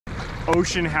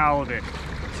ocean halibut.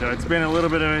 So it's been a little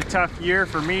bit of a tough year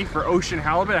for me for ocean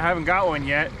halibut. I haven't got one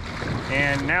yet,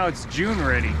 and now it's June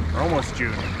already, or almost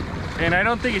June. And I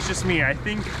don't think it's just me. I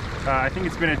think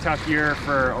it's been a tough year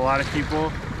for a lot of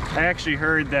people. I actually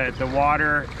heard that the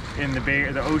water in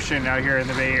the ocean out here in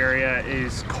the Bay Area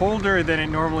is colder than it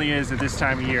normally is at this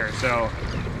time of year. So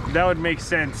that would make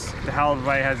sense. The halibut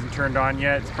bite hasn't turned on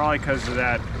yet. It's probably because of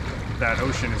that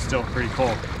ocean is still pretty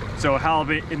cold. So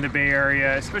halibut in the Bay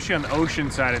Area, especially on the ocean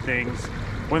side of things,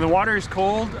 when the water is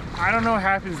cold, I don't know what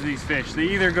happens to these fish. They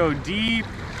either go deep,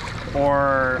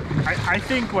 or I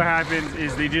think what happens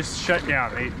is they just shut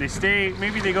down. They stay,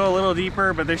 maybe they go a little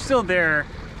deeper, but they're still there,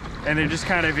 and they're just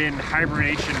kind of in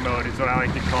hibernation mode is what I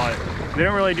like to call it. They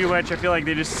don't really do much. I feel like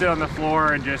they just sit on the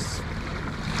floor and just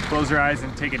close their eyes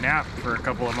and take a nap for a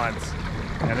couple of months.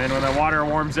 And then when the water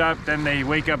warms up, then they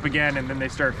wake up again and then they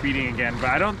start feeding again. But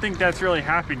I don't think that's really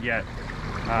happened yet.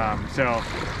 So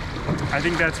I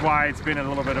think that's why it's been a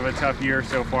little bit of a tough year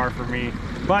so far for me.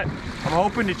 But I'm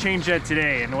hoping to change that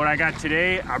today. And what I got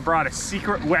today, I brought a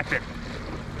secret weapon.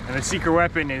 And the secret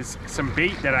weapon is some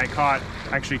bait that I caught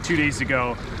actually 2 days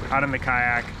ago out in the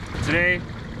kayak. Today,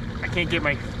 I can't get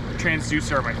my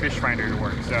transducer or my fish finder to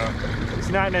work. So it's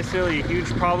not necessarily a huge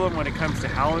problem when it comes to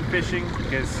halibut fishing,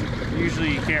 because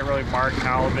usually you can't really mark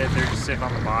halibut, they're just sitting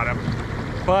on the bottom.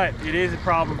 But it is a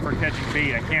problem for catching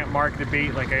bait. I can't mark the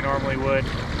bait like I normally would.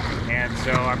 And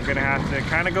so I'm gonna have to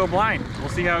kind of go blind. We'll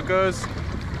see how it goes.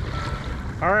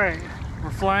 All right,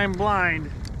 we're flying blind.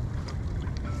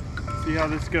 See how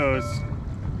this goes.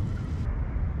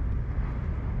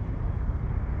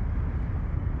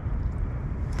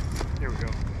 There we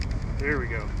go. There we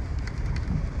go.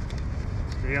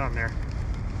 Stay on there.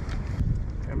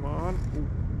 Come on. Ooh,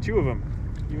 2 of them.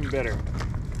 Even better.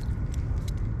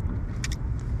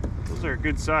 Those are a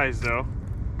good size though.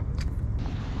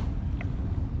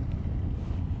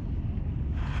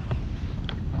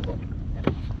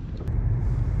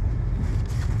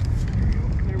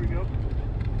 There we go.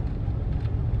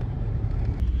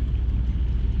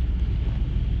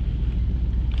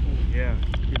 Oh yeah,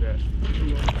 look at that.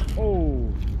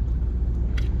 Oh!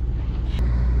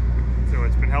 So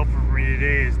what's been helpful for me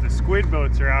today is the squid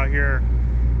boats are out here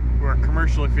who are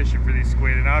commercially fishing for these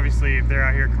squid, and obviously if they're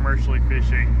out here commercially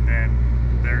fishing, then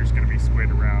there's going to be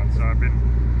squid around. So I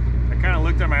kind of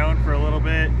looked on my own for a little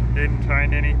bit, didn't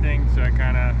find anything, so I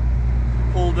kind of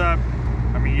pulled up.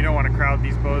 I mean, you don't want to crowd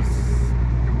these boats.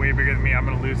 They're way bigger than me. I'm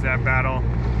going to lose that battle.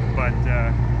 But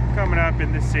coming up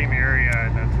in this same area,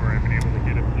 and that's where I've been able to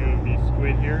get a few of these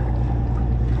squid here.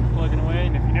 Plugging away,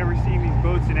 and if you've never seen these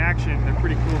boats in action, they're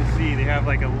pretty cool to see. They have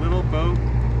like a little boat.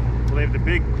 Well, they have the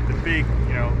big,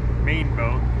 you know, main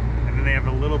boat, and then they have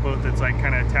a little boat that's like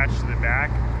kind of attached to the back.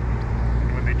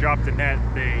 And when they drop the net,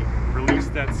 they release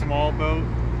that small boat,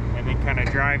 and they kind of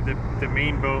drive the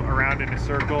main boat around in a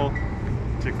circle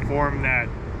to form that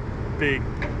big,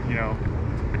 you know,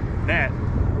 net.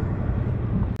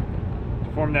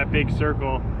 To form that big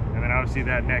circle. And then obviously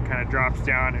that net kind of drops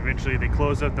down. Eventually they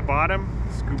close up the bottom,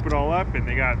 scoop it all up, and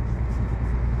they got,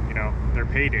 you know, their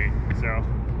payday. So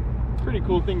it's a pretty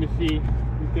cool thing to see.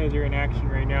 These guys are in action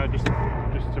right now, just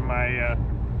to my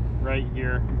right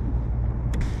here.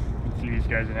 You can see these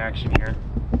guys in action here.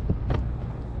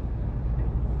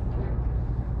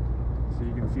 So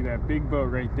you can see that big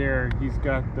boat right there. He's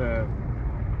got the,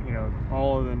 you know,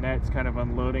 all of the nets kind of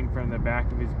unloading from the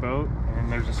back of his boat.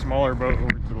 And there's a smaller boat over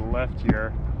to the left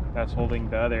here that's holding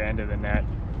the other end of the net.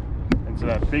 And so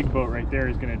that big boat right there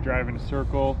is going to drive in a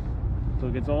circle so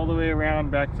it gets all the way around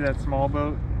back to that small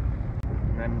boat,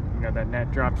 and then, you know, that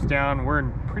net drops down. We're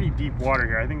in pretty deep water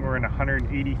here. I think we're in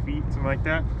 180 feet, something like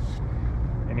that.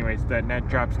 Anyways, that net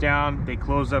drops down, they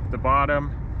close up the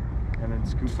bottom and then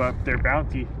scoop up their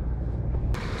bounty.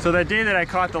 So that day that I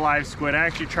caught the live squid, I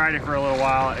actually tried it for a little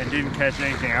while and didn't catch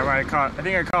anything. I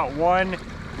think I caught one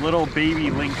little baby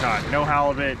lingcod, no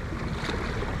halibut.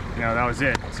 You know, that was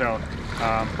it. So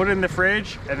put it in the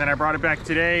fridge, and then I brought it back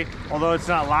today. Although it's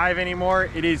not live anymore,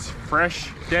 it is fresh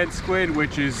dead squid,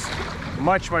 which is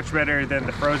much better than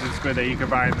the frozen squid that you can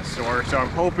buy in the store. So I'm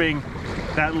hoping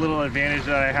that little advantage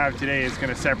that I have today is going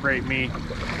to separate me,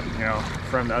 you know,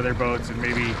 from the other boats, and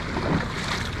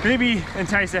maybe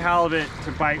entice a halibut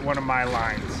to bite one of my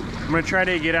lines. I'm going to try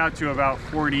to get out to about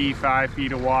 45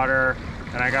 feet of water,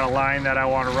 and I got a line that I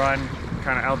want to run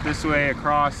kind of out this way,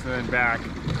 across, and then back,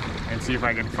 and see if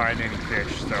I can find any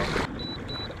fish. So,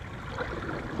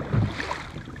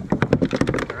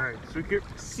 all right,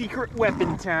 secret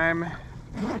weapon time.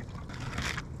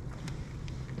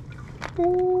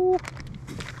 Ooh.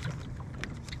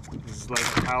 This is like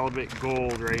halibut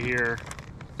gold right here.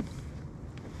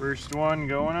 First one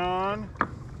going on.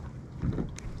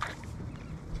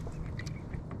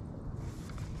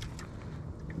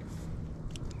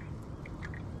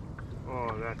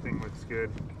 Oh, that thing looks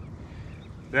good.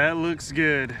 That looks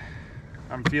good.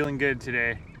 I'm feeling good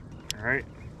today. All right,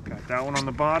 got that one on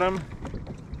the bottom.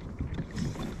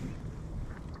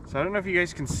 So I don't know if you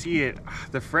guys can see it.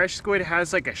 The fresh squid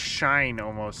has like a shine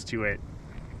almost to it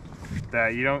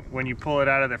that you don't, when you pull it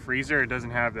out of the freezer, it doesn't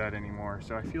have that anymore.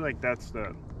 So I feel like that's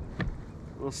the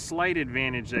little slight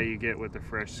advantage that you get with the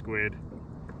fresh squid.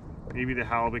 Maybe the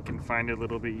halibut can find it a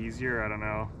little bit easier, I don't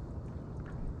know.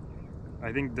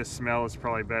 I think the smell is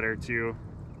probably better too.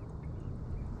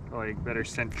 Probably better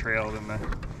scent trail than the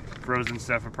frozen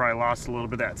stuff. It probably lost a little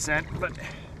bit of that scent, but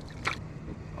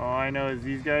all I know is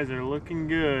these guys are looking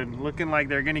good, looking like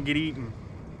they're gonna get eaten.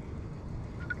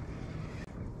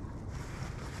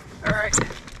 All right,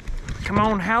 come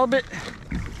on, halibut.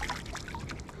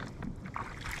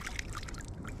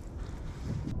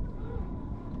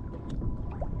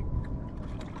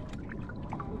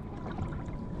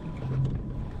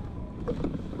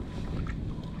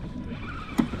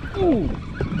 Ooh,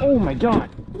 oh my God,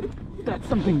 that's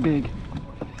something big.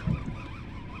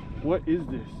 What is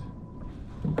this?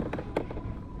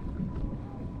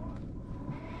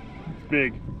 It's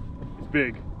big, it's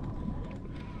big.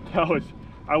 That was,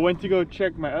 I went to go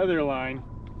check my other line.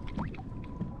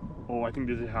 Oh, I think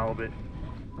this is a halibut.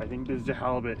 I think this is a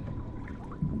halibut.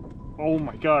 Oh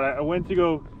my God, I went to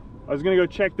go, I was gonna go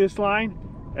check this line,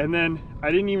 and then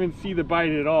I didn't even see the bite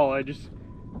at all. I just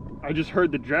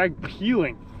heard the drag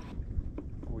peeling.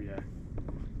 Oh yeah,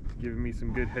 giving me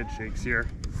some good head shakes here.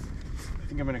 I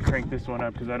think I'm gonna crank this one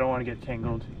up because I don't want to get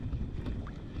tangled.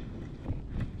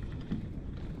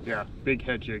 Yeah, big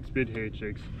head shakes, big head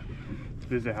shakes.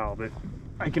 This is a halibut.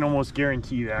 I can almost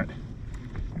guarantee that.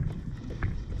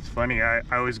 It's funny,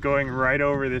 I was going right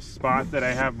over this spot that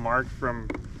I have marked from,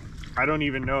 I don't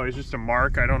even know, it's just a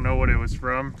mark. I don't know what it was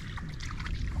from.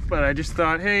 But I just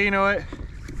thought, hey, you know what?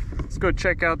 Let's go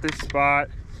check out this spot.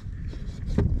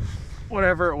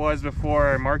 Whatever it was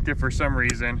before, I marked it for some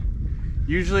reason.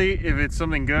 Usually, if it's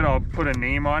something good, I'll put a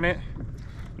name on it.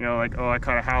 You know, like, oh, I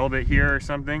caught a halibut here or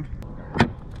something.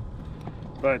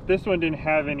 But this one didn't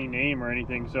have any name or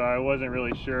anything, so I wasn't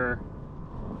really sure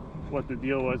what the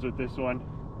deal was with this one.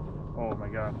 Oh my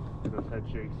God, look at those head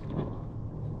shakes.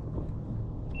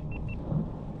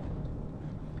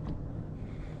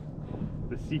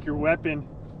 The secret weapon.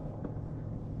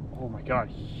 Oh my God,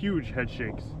 huge head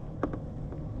shakes.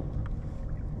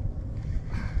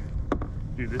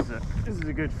 Dude, this is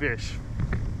a good fish.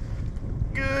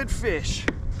 Good fish.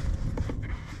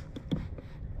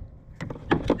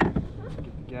 Get the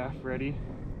gaff ready.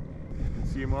 You can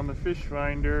see him on the fish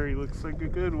finder. He looks like a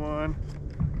good one.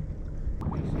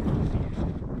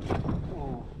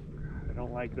 Oh, I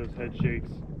don't like those head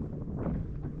shakes.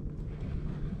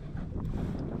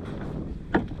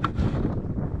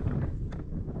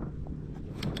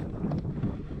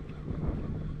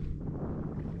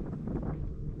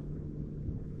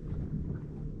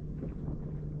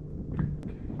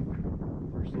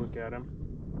 First look at him.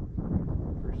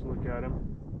 First look at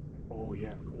him. Oh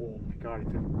yeah. Oh my God,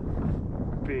 it's a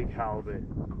big halibut.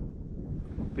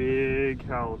 Big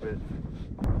halibut.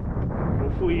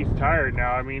 Hopefully he's tired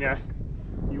now. I mean,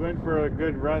 he went for a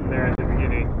good run there at the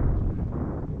beginning.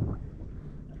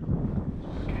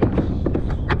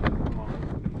 Come on.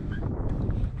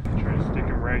 Try to stick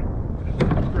him right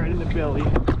in the belly.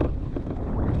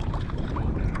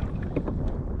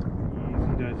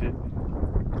 Easy does it.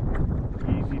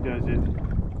 Easy does it.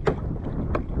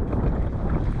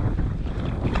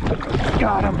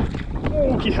 Got him.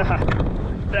 Oh yeah.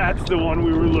 That's the one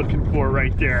we were looking for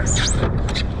right there.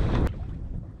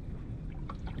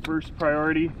 First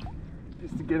priority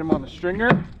is to get him on the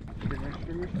stringer.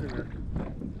 Stringer.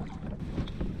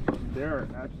 There are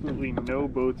absolutely no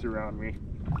boats around me.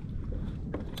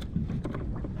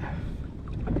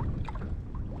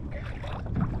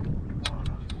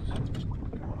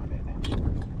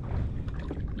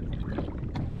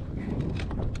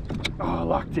 Oh,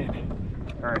 locked in.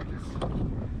 All right,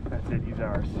 that's it, he's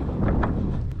ours.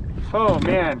 Oh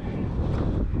man,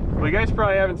 well, you guys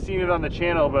probably haven't seen it on the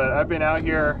channel, but I've been out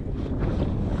here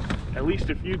at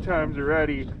least a few times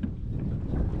already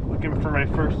looking for my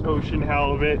first ocean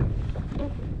halibut.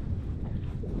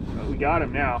 But we got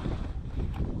him now.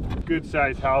 Good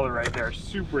sized halibut right there,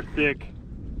 super thick.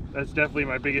 That's definitely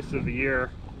my biggest of the year.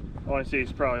 I want to say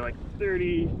he's probably like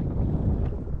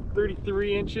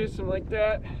 33 inches, something like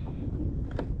that.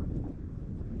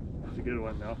 That's a good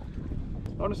one though.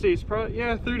 I want to say he's probably,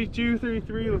 yeah, 32,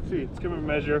 33. Let's see, let's come and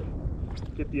measure,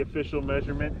 get the official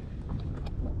measurement.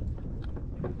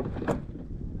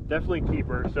 Definitely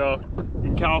keeper. So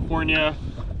in California,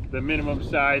 the minimum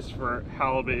size for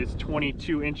halibut is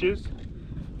 22 inches.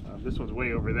 This one's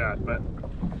way over that, but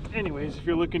anyways, if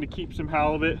you're looking to keep some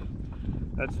halibut,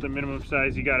 that's the minimum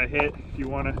size you gotta hit if you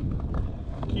want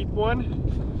to keep one.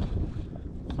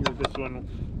 Let's see what this one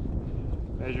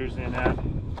measures in at.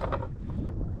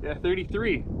 Yeah,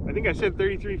 33. I think I said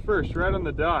 33 first, right on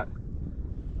the dot.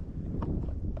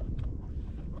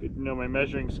 Good to know my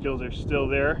measuring skills are still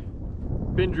there.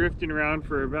 Been drifting around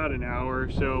for about an hour,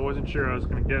 so I wasn't sure I was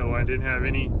going to get one. I didn't have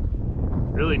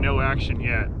really no action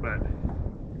yet, but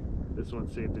this one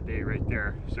saved the day right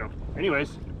there. So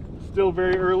anyways, still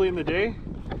very early in the day.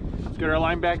 Let's get our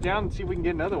line back down and see if we can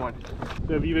get another one.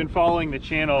 So if you've been following the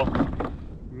channel,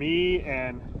 me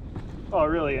and, oh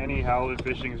really any halibut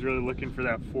fishing is really looking for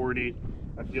that 40,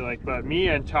 I feel like. But me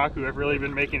and Taku have really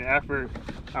been making an effort,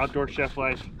 Outdoor Chef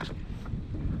Life.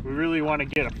 We really want to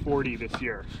get a 40 this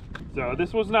year. So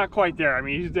this was not quite there. I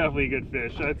mean, he's definitely a good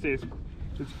fish. I'd say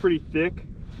it's pretty thick.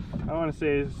 I want to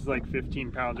say this is like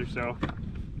 15 pounds or so.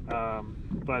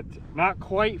 But not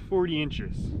quite 40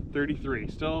 inches, 33.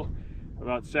 Still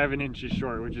about 7 inches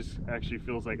short, which is actually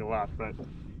feels like a lot. But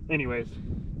anyways,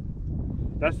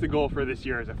 that's the goal for this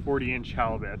year, is a 40-inch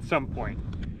halibut at some point.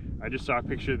 I just saw a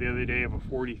picture the other day of a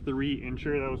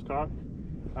 43-incher that was caught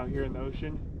out here in the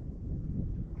ocean.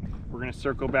 We're gonna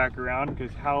circle back around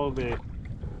because halibut,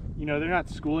 you know, they're not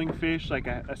schooling fish like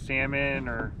a salmon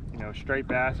or, you know, striped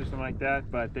bass or something like that,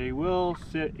 but they will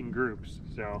sit in groups.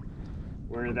 So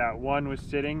where that one was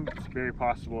sitting, it's very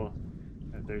possible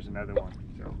that there's another one.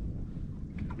 So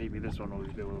maybe this one will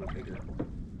be a little bigger.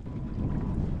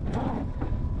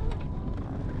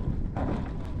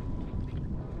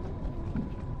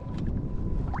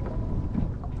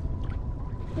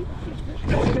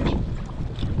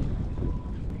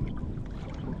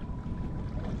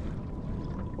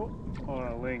 Oh,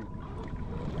 a ling.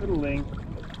 Little ling.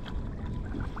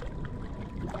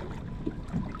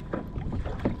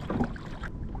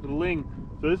 Little ling.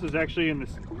 So this is actually in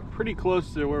this pretty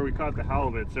close to where we caught the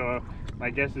halibut. So my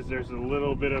guess is there's a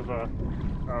little bit of a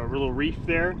little reef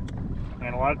there.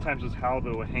 And a lot of times those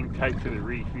halibut will hang tight to the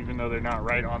reef, even though they're not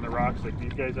right on the rocks like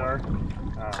these guys are.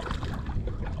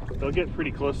 They'll get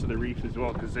pretty close to the reef as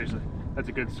well, because that's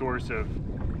a good source of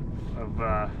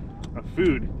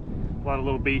food. A lot of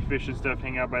little bait fish and stuff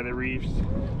hang out by the reefs.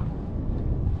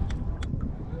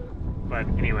 But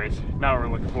anyways, not what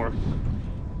we're looking for.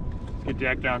 Let's get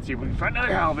Jack down and see if we can find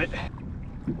another halibut.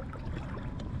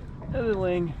 Another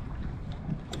ling.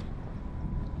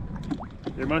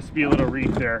 There must be a little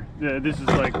reef there. This is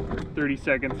like 30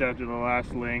 seconds after the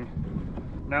last ling.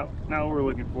 Now what we're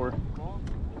looking for.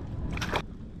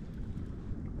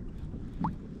 I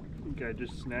think I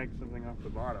just snagged something off the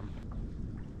bottom.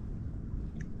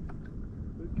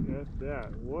 Look at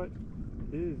that. What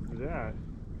is that?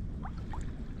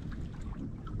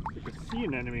 It's like a sea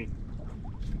anemone.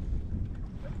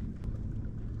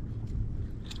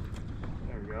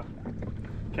 There we go.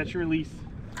 Catch and release.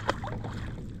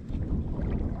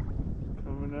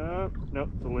 Coming up. Nope,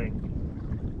 it's a ling.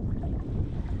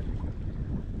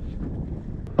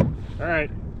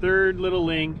 Alright, third little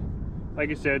ling.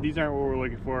 Like I said, these aren't what we're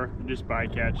looking for. They're just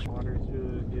bycatch. Water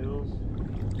through the gills.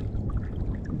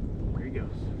 There he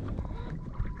goes.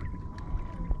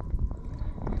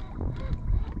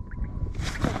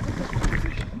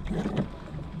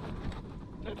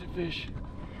 That's a fish.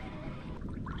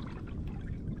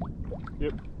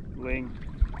 Yep, ling.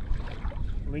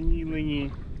 Lingy,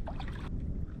 lingy.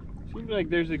 Seems like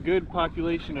there's a good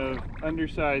population of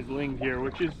undersized ling here,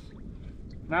 which is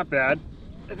not bad.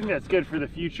 I think that's good for the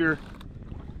future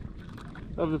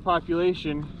of the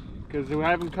population, because we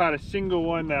haven't caught a single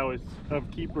one that was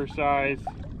of keeper size,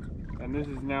 and this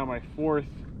is now my fourth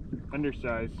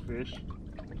undersized fish.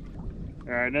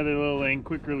 All right, another little ling,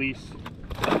 quick release.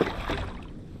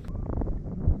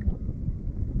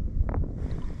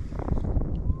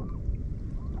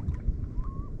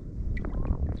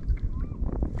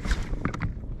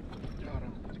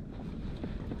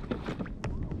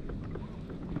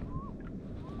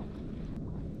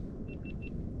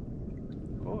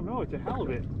 Oh no, it's a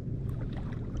halibut.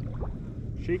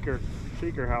 Shaker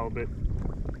halibut.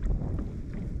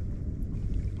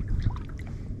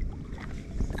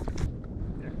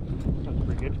 There, that's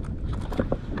pretty good.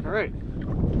 All right,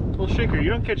 little shaker. You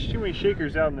don't catch too many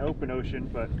shakers out in the open ocean,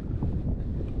 but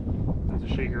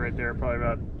there's a shaker right there, probably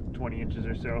about 20 inches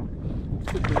or so.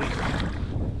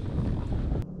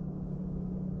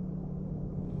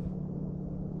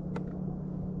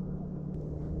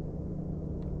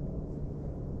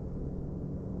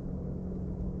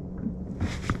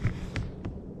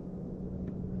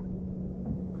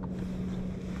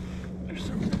 There's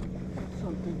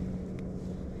something.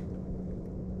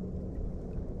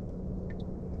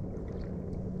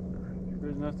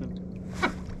 There's nothing.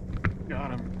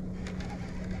 Got him.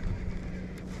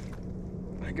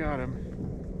 I got him.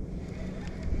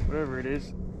 Whatever it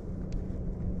is.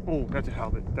 Oh, that's a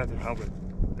halibut. That's a halibut.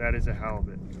 That is a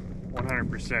halibut.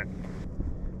 100%.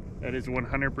 That is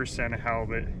 100% a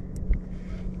halibut.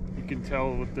 You can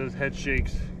tell with those head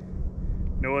shakes.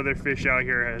 No other fish out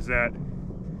here has that.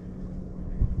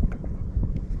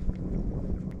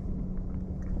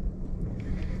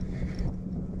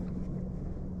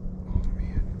 Oh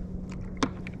man.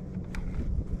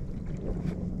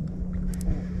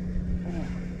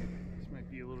 This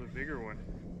might be a little bit bigger one.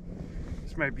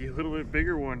 This might be a little bit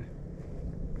bigger one.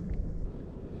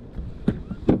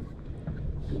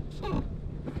 I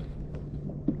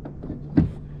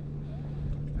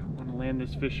want to land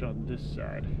this fish on this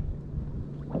side.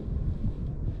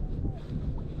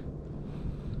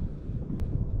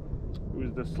 It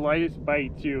was the slightest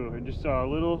bite too. I just saw a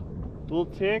little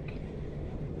tick.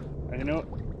 I know.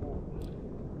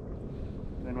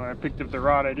 And then when I picked up the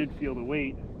rod, I did feel the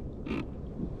weight.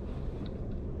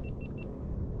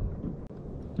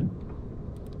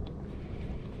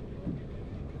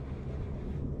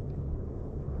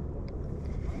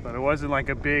 But it wasn't like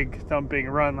a big thumping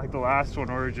run like the last one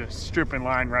where we were just stripping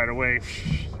line right away.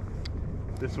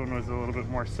 This one was a little bit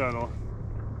more subtle.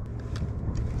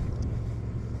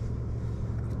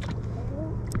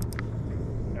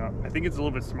 Yeah, I think it's a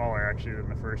little bit smaller actually than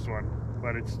the first one,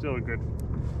 but it's still a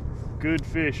good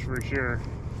fish for sure.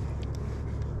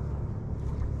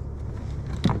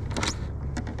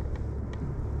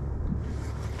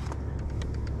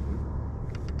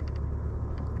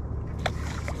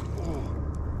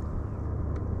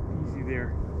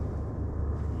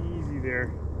 Easy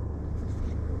there.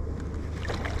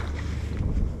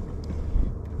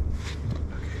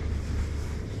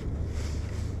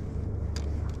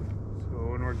 So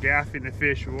when we're gaffing the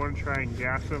fish, we want to try and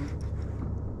gaff them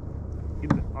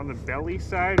on the belly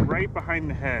side, right behind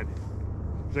the head.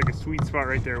 There's like a sweet spot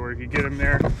right there where if you get them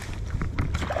there,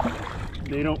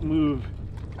 they don't move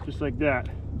just like that.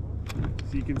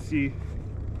 So you can see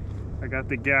I got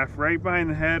the gaff right behind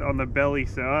the head on the belly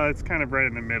side. Oh, it's kind of right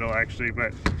in the middle actually,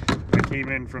 but I came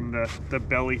in from the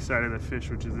belly side of the fish,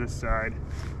 which is this side.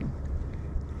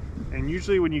 And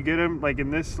usually when you get them like in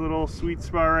this little sweet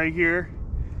spot right here,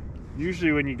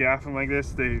 usually when you gaff them like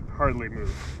this, they hardly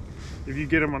move. If you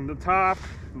get them on the top,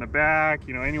 in the back,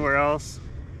 you know, anywhere else,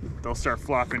 they'll start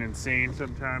flopping insane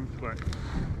sometimes, but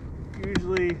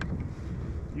usually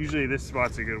this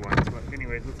spot's a good one. But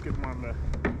anyways, let's get them on the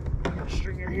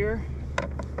stringer here.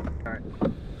 All right,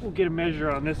 we'll get a measure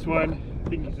on this one. I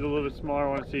think he's a little bit smaller. I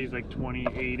want to say he's like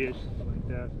 28-ish, something like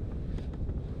that.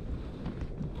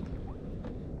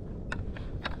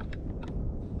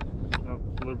 Oh,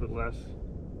 a little bit less.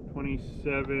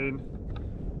 27,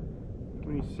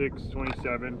 26,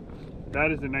 27.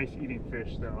 That is a nice eating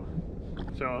fish though.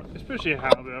 So, especially a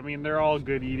halibut. I mean, they're all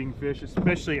good eating fish,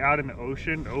 especially out in the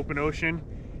ocean, the open ocean.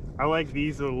 I like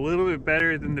these a little bit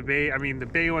better than the bay. I mean, the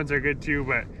bay ones are good too,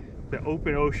 but the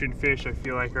open ocean fish I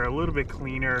feel like are a little bit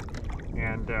cleaner.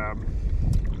 And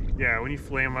yeah, when you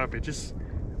flay them up, it just,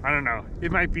 I don't know,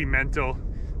 it might be mental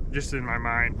just in my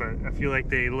mind, but I feel like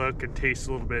they look and taste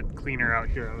a little bit cleaner out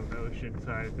here on the ocean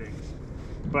side of things.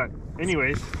 But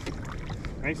anyways,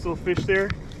 nice little fish there.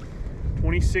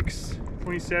 26,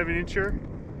 27 incher.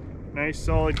 Nice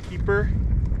solid keeper.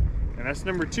 And that's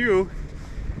number 2.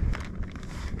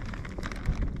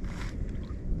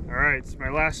 All right, it's my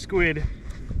last squid.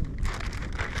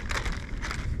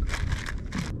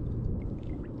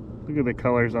 Look at the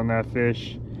colors on that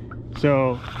fish.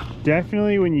 So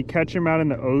definitely when you catch them out in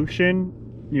the ocean,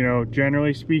 you know,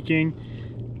 generally speaking,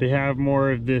 they have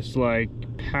more of this like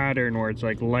pattern where it's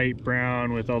like light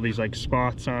brown with all these like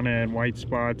spots on it and white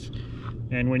spots.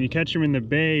 And when you catch them in the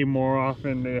bay, more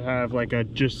often they have like a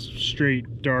just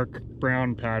straight dark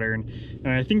brown pattern.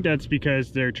 And I think that's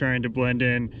because they're trying to blend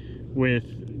in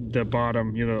with the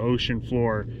bottom, you know, ocean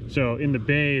floor. So in the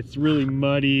bay, it's really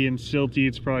muddy and silty.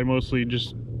 It's probably mostly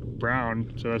just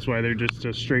brown. So that's why they're just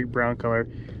a straight brown color.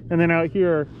 And then out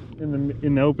here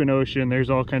in the open ocean, there's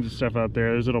all kinds of stuff out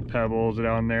there. There's little pebbles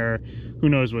down there. Who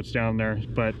knows what's down there?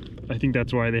 But I think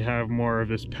that's why they have more of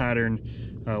this pattern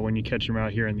when you catch them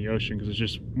out here in the ocean, because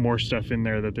there's just more stuff in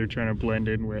there that they're trying to blend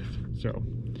in with. So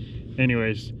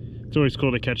anyways, it's always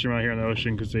cool to catch them out here in the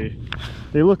ocean because they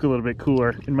look a little bit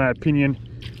cooler, in my opinion.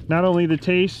 Not only the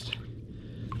taste,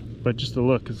 but just the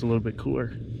look is a little bit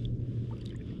cooler.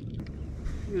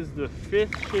 This is the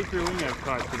 5th shaker wing I've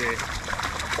caught today.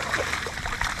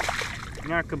 I'm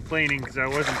not complaining because I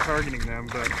wasn't targeting them,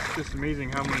 but it's just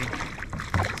amazing how many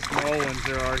small ones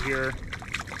there are here.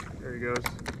 There he goes.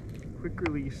 Quick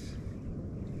release.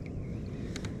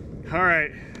 All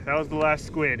right, that was the last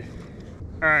squid.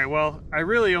 All right, well, I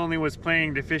really only was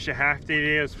planning to fish a half day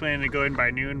today. I was planning to go in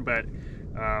by noon, but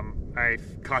I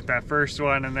caught that first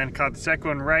one and then caught the second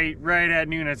one right at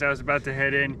noon as I was about to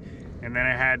head in. And then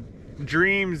I had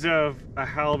dreams of a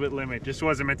halibut limit. Just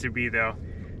wasn't meant to be though,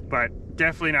 but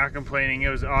definitely not complaining. It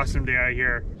was an awesome day out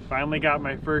here. Finally got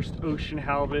my first ocean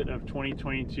halibut of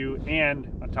 2022,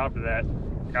 and on top of that,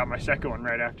 got my second one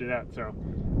right after that. So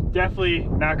definitely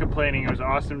not complaining. It was an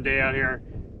awesome day out here.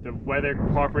 The weather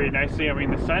cooperated nicely. I mean,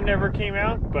 the sun never came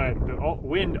out, but the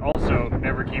wind also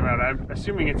never came out. I'm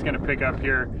assuming it's gonna pick up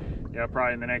here, yeah,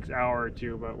 probably in the next hour or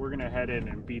two, but we're gonna head in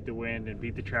and beat the wind and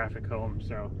beat the traffic home.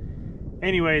 So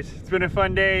anyways, it's been a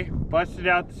fun day. Busted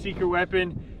out the secret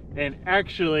weapon, and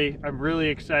actually, I'm really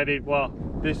excited. Well,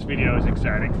 this video is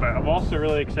exciting, but I'm also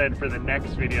really excited for the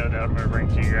next video that I'm gonna bring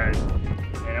to you guys.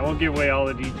 And I won't give away all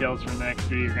the details from the next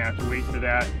video. You're gonna have to wait for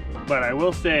that. But I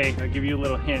will say, I'll give you a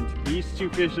little hint. These two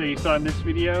fish that you saw in this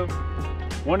video,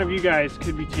 one of you guys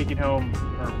could be taking home,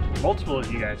 or multiple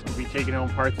of you guys could be taking home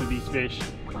parts of these fish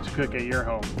to cook at your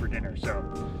home for dinner. So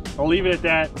I'll leave it at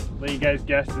that, let you guys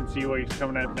guess and see what's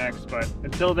coming up next. But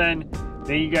until then,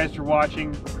 thank you guys for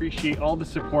watching. Appreciate all the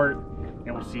support,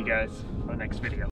 and we'll see you guys on the next video.